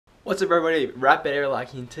What's up, everybody? Rapid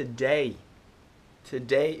Airlocking. Today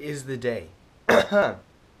is the day.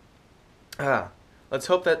 Let's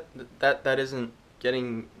hope that isn't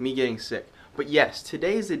me getting sick. But yes,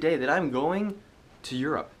 today is the day that I'm going to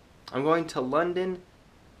Europe. I'm going to London,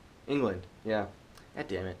 England. Yeah. God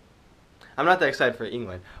damn it. I'm not that excited for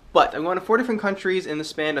England. But I'm going to 4 different countries in the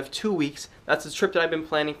span of 2 weeks. That's a trip that I've been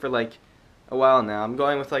planning for like a while now. I'm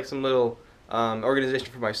going with like some little organization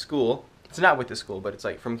for my school. It's not with the school, but it's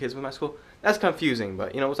like from kids with my school. That's confusing,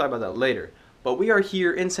 but you know, we'll talk about that later. But we are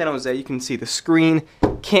here in San Jose. You can see the screen.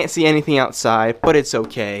 Can't see anything outside, but it's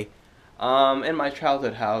okay. In my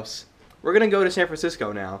childhood house. We're going to go to San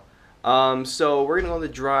Francisco now. So we're going to go on the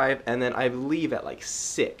drive, and then I leave at like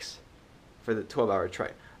 6 for the 12-hour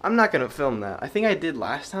train. I'm not going to film that. I think I did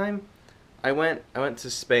last time. I went to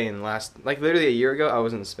Spain literally a year ago. I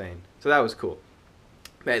was in Spain. So that was cool.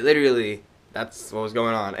 But literally, that's what was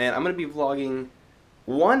going on. And I'm going to be vlogging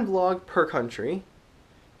 1 vlog per country,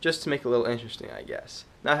 just to make it a little interesting, I guess.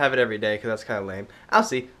 Not have it every day, because that's kind of lame. I'll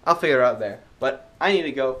see. I'll figure it out there. But I need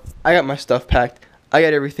to go. I got my stuff packed. I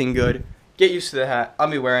got everything good. Get used to the hat.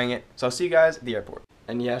 I'll be wearing it. So I'll see you guys at the airport.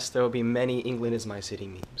 And yes, there will be many England is my city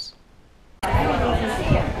memes.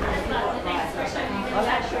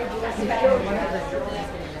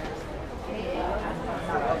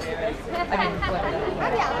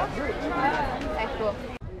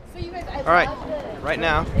 Alright, right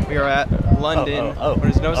now we are at London. What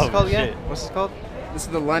is this called again? What's this called? This is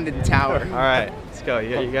the London Tower. Alright, let's go.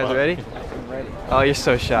 You guys ready? I'm ready. Oh, you're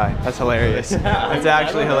so shy. That's hilarious. That's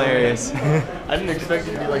actually hilarious. I didn't expect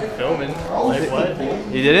you to be like filming. Like what?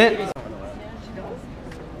 You did it?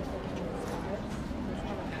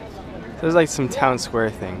 There's like some town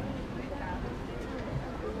square thing.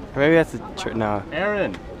 Or maybe that's the no.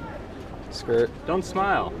 Aaron. Skirt. Don't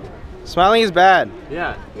smile. Smiling is bad.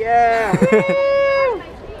 Yeah. Yeah. Woo!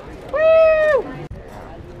 Woo!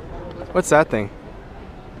 What's that thing?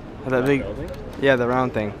 That big building? Yeah, the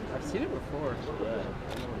round thing. I've seen it before.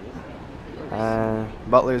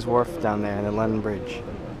 Butler's Wharf down there and the London Bridge.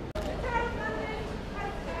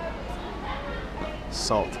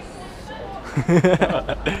 Salt.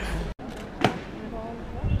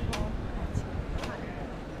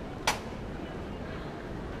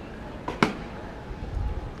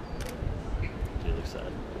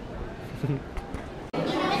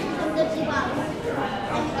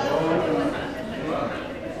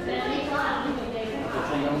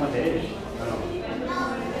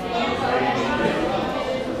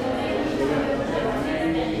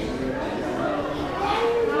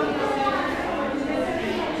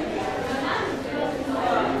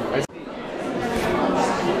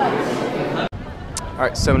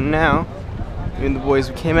 Alright, so now, me and the boys,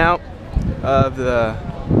 we came out of the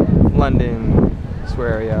London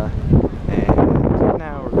Square area, and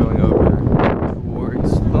now we're going over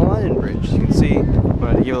towards the London Bridge. You can see, I'm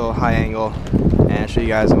going to give a little high angle and show you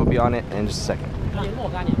guys, and we'll be on it in just a second.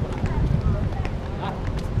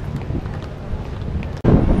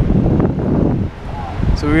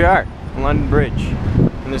 So we are on London Bridge,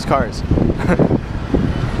 and there's cars.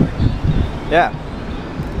 Yeah.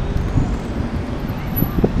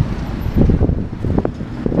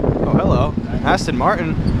 Hello, Aston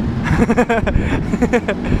Martin.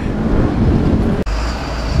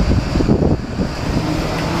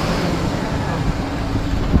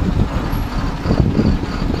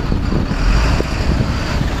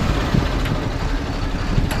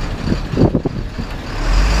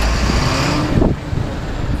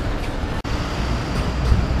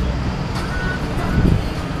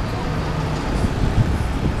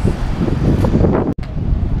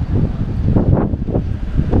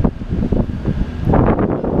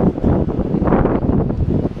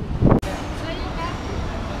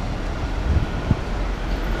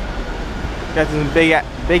 Got some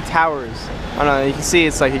big towers. I don't know, you can see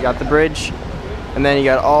it's like you got the bridge, and then you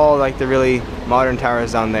got all like the really modern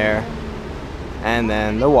towers down there, and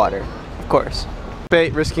then the water, of course.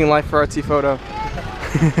 Bait, risking life for artsy photo.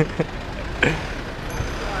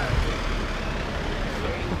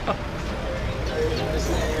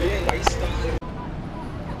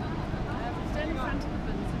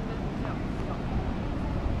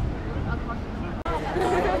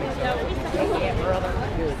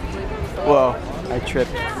 Whoa, I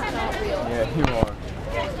tripped. Yeah, you are.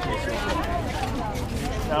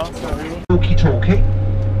 Walkie-talkie.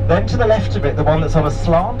 Then to the left of it, the one that's on a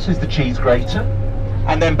slant is the cheese grater.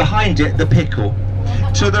 And then behind it, the pickle.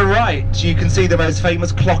 To the right, you can see the most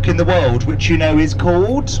famous clock in the world, which you know is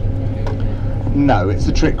called... No, it's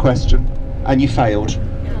a trick question. And you failed.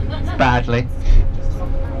 Badly.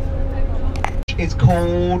 It's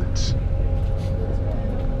called...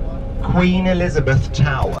 Queen Elizabeth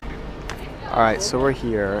Tower. Alright, so we're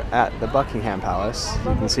here at the Buckingham Palace.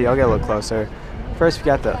 You can see, I'll get a little closer. First, we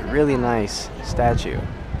got the really nice statue.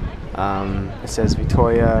 It says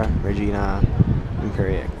Victoria Regina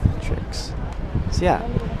Imperatrix. So yeah,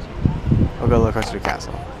 I'll go a little closer to the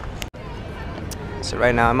castle. So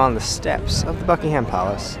right now I'm on the steps of the Buckingham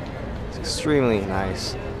Palace. It's extremely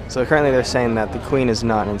nice. So currently they're saying that the Queen is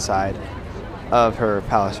not inside of her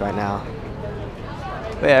palace right now.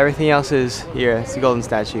 But yeah, everything else is here. It's the golden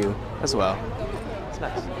statue as well. It's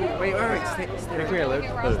nice. Wait, stay come here, Luke.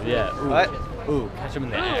 Oh, yeah. Ooh. What? Ooh, catch him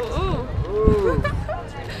in the act. Ooh.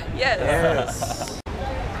 Yes.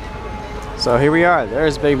 So here we are.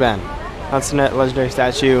 There's Big Ben. That's the legendary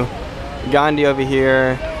statue. Gandhi over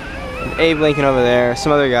here. Abe Lincoln over there.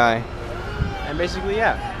 Some other guy. And basically,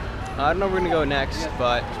 yeah. I don't know where we're gonna go next,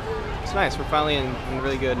 but it's nice. We're finally in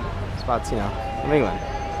really good spots, you know, in England.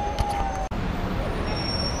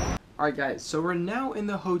 Alright guys, so we're now in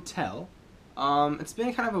the hotel. It's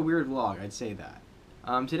been kind of a weird vlog, I'd say that.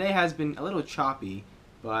 Today has been a little choppy,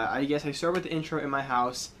 but I guess I started with the intro in my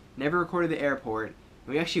house, never recorded the airport.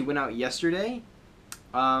 We actually went out yesterday,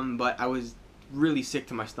 but I was really sick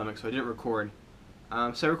to my stomach, so I didn't record.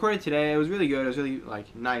 So I recorded today. It was really good. It was really,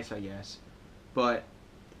 like, nice, I guess. But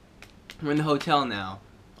we're in the hotel now.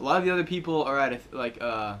 A lot of the other people are at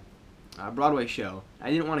a Broadway show. I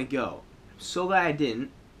didn't want to go. I'm so glad I didn't,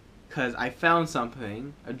 because I found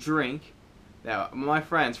something, a drink, that my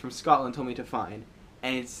friends from Scotland told me to find,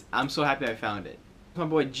 and I'm so happy I found it. My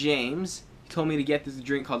boy James, he told me to get this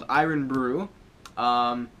drink called Iron Brew.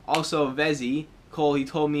 Also Vezi, Cole, he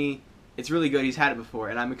told me it's really good. He's had it before,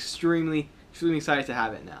 and I'm extremely excited to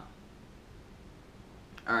have it now.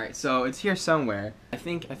 Alright, so it's here somewhere. I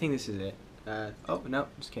think this is it. Oh, no,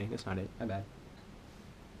 just kidding. That's not it. My bad.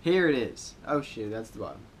 Here it is. Oh, shit, that's the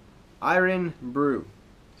bottom. Iron Brew.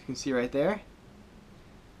 You can see right there.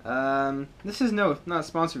 This is not a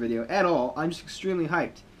sponsor video at all. I'm just extremely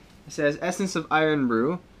hyped. It says Essence of Iron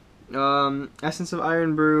Brew. Essence of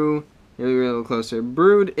Iron Brew. Here we go a little closer.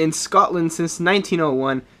 Brewed in Scotland since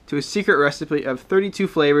 1901 to a secret recipe of 32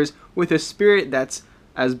 flavors with a spirit that's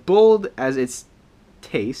as bold as its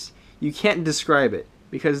taste. You can't describe it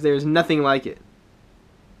because there's nothing like it.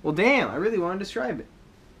 Well, damn! I really want to describe it.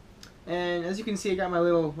 And as you can see, I got my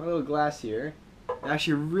little glass here.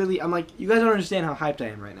 Actually, I'm like, you guys don't understand how hyped I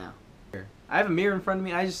am right now. I have a mirror in front of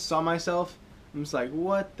me. I just saw myself. I'm just like,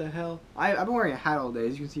 what the hell? I've been wearing a hat all day,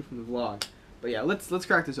 as you can see from the vlog. But yeah, let's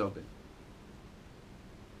crack this open.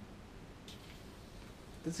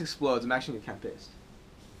 If this explodes, I'm actually kind of pissed.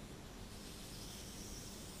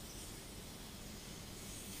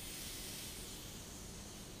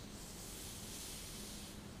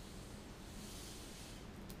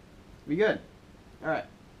 We good? All right.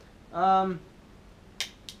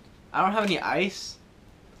 I don't have any ice,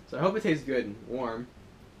 so I hope it tastes good and warm.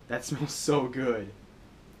 That smells so good.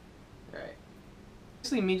 Alright.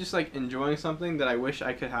 Basically me just like enjoying something that I wish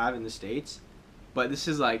I could have in the States, but this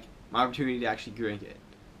is like my opportunity to actually drink it.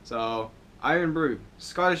 So, Iron Brew,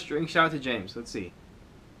 Scottish drink, shout out to James, let's see.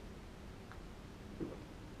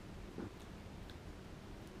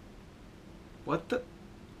 What the?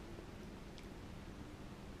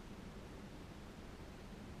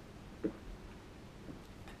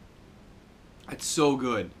 It's so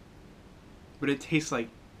good, but it tastes like,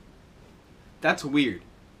 that's weird.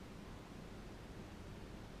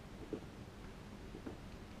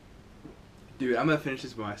 Dude, I'm gonna finish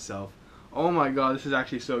this by myself. Oh my god, this is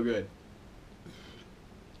actually so good.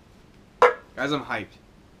 Guys, I'm hyped.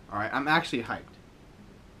 Alright, I'm actually hyped.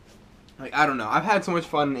 Like, I don't know. I've had so much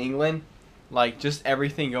fun in England. Like, just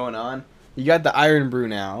everything going on. You got the Iron Brew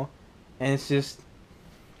now, and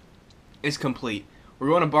it's complete. We're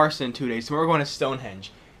going to Barcelona in 2 days. Tomorrow we're going to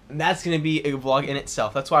Stonehenge. And that's going to be a vlog in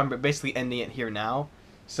itself. That's why I'm basically ending it here now.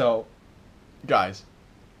 So, guys,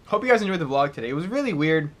 hope you guys enjoyed the vlog today. It was really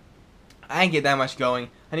weird. I didn't get that much going.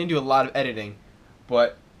 I didn't do a lot of editing.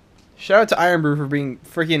 But, shout out to Iron Brew for being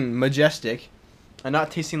freaking majestic and not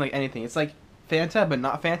tasting like anything. It's like Fanta, but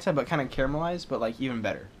not Fanta, but kind of caramelized, but like even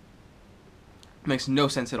better. It makes no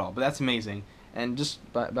sense at all, but that's amazing. And just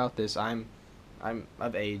about this, I'm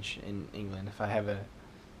of age in England. If I have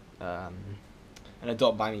an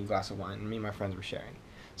adult buy me a glass of wine, me and my friends were sharing.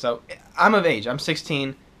 So I'm of age. I'm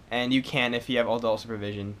 16, and you can if you have adult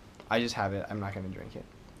supervision. I just have it. I'm not gonna drink it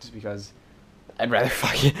just because I'd rather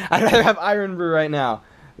have Iron Brew right now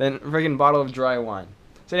than a freaking bottle of dry wine.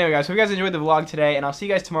 So anyway, guys, hope you guys enjoyed the vlog today, and I'll see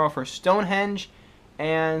you guys tomorrow for Stonehenge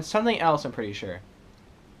and something else. I'm pretty sure.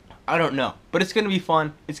 I don't know, but it's gonna be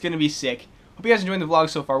fun. It's gonna be sick. Hope you guys enjoyed the vlog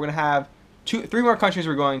so far. We're gonna have 3 more countries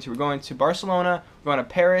we're going to. We're going to Barcelona, we're going to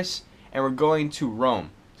Paris, and we're going to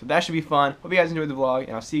Rome. So that should be fun. Hope you guys enjoyed the vlog,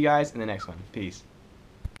 and I'll see you guys in the next one. Peace.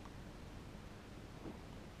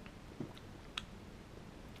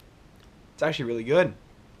 It's actually really good.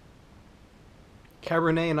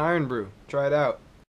 Cabernet and Iron Brew. Try it out.